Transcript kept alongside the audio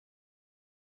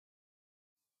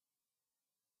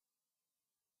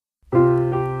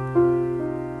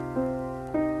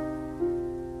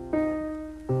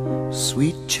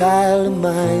Sweet child of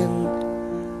mine,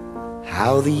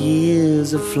 how the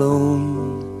years have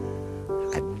flown.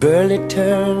 I'd barely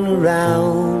turn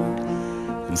around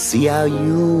and see how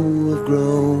you have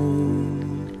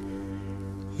grown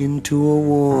into a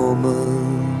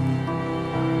woman.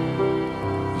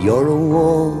 You're a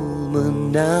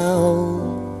woman now.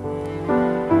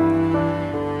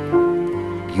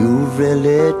 You've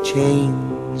really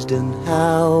changed, and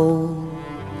how?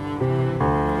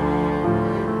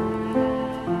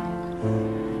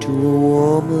 To a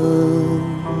woman.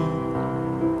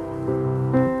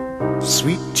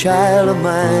 Sweet child of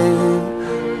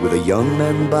mine, with a young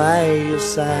man by your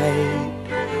side.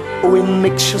 Oh, it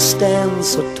makes you stand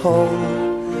so tall,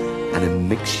 and it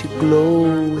makes you glow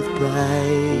with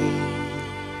pride.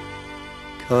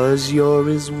 'Cause you're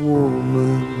his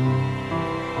woman.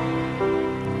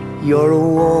 You're a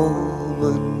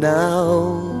woman now.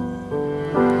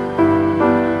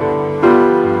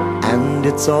 And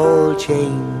it's all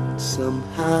changed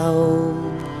somehow.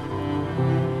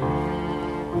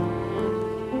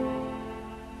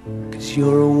 'Cause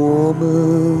you're a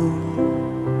woman.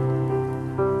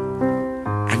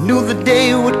 I knew the day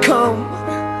would come,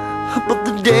 but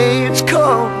the day it's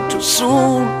come too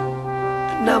soon.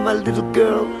 And now my little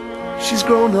girl, she's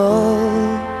grown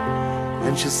up,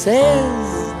 and she says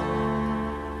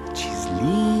she's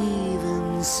leaving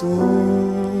soon.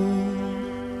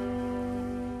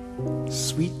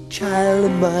 Sweet child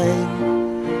of mine,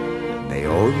 may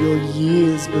all your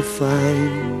years be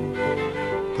fine.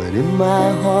 But in my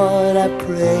heart I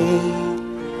pray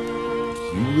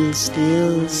you will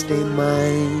still stay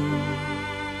mine.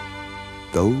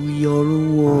 Though you're a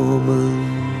woman,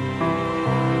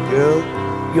 girl,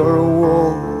 you're a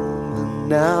woman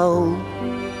now.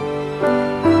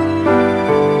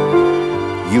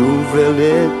 You've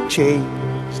really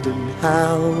changed, and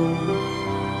how?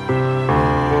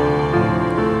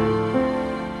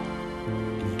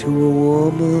 Into a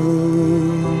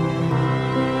woman.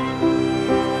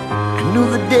 I knew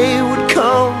the day would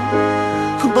come,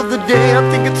 but the day, I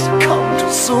think it's come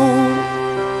too soon.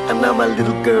 And now my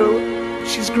little girl,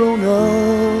 she's grown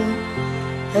up,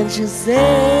 and she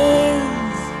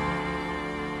says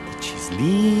that she's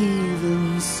leaving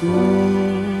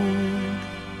soon.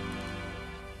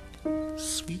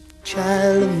 Sweet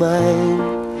child of mine,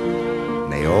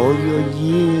 may all your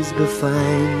years be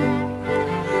fine.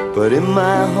 But in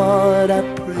my heart I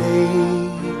pray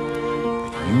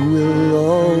you will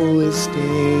always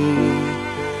stay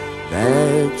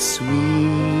that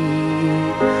sweet